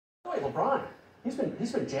like LeBron. He's been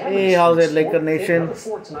jamming. Hey, how's it, Laker Nation? Another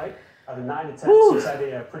 4 tonight. The 9 and 10. He's had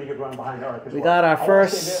a pretty good run behind arc as we well. got our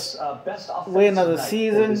first win of the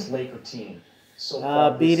season.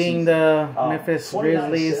 Beating the Memphis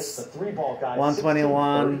Grizzlies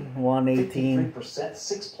 121-118.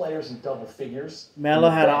 6 players in double figures. Melo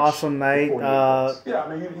had an awesome night.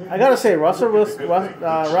 I gotta say, Russ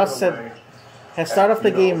said has started off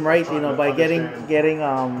the game right, by getting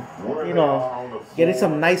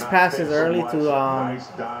some nice passes early to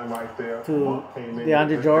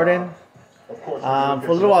DeAndre Jordan. For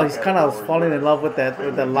a little while, he's kind of falling in love with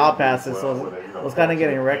the lob passes, so it was kind of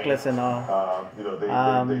getting reckless and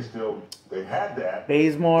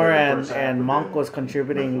Bazemore and Monk was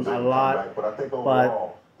contributing a lot, but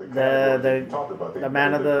the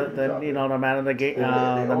man of the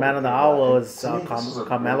hour was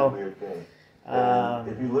Melo.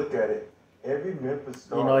 If you look at it, every Memphis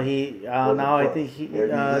star, now I think he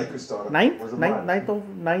ninth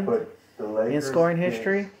in scoring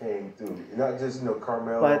history. Not just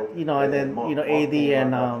Carmelo, but and then AD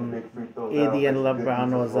and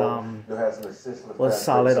LeBron was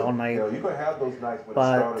solid all night. You can have those nights with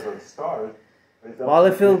but the starters. while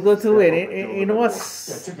it feels good to win, you know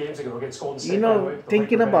what's 2 games ago against Golden State.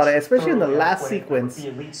 Thinking about it, especially in the last sequence.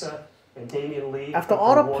 After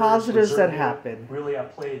all the positives that happened, really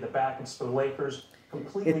played the backends for the Lakers.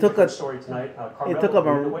 It took a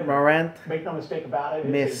Morant. Make no mistake about it.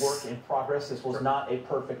 Miss. It's a work in progress. This was not a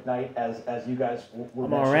perfect night, as you guys were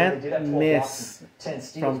Morant mentioning. miss 10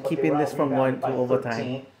 steals, from keeping this from going to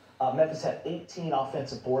overtime. Memphis had 18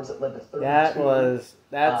 offensive boards that led to 32.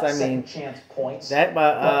 Second chance points.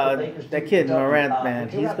 That kid Morant, man,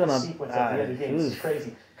 he's gonna.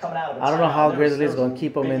 Crazy. I don't know how Grizzlies gonna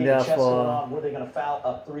keep him in there for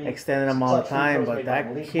extending him all the time, but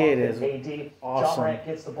that kid is awesome. Morant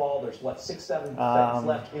gets the ball. There's 6-7 seconds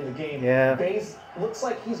left in the game. Yeah. Baze looks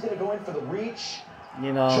like he's going to go in for the reach.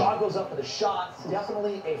 Shaw goes up for the shot.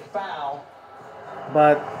 Definitely a foul.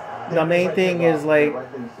 But the main thing is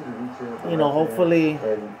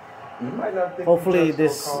hopefully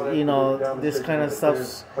this this kind of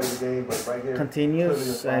stuff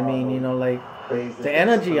continues. I mean, the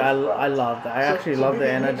energy I loved. I actually love the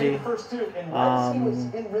energy,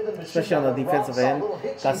 especially on the defensive end.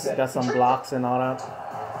 Got some blocks and all that.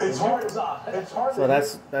 So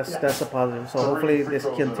that's a positive. So hopefully this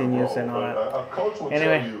continues and all that.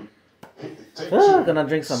 Anyway, I'm gonna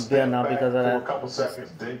drink some beer now because of that.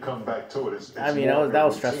 I mean, that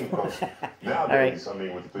was stressful. All right,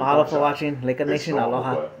 mahalo for watching. Laker Nation,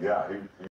 aloha.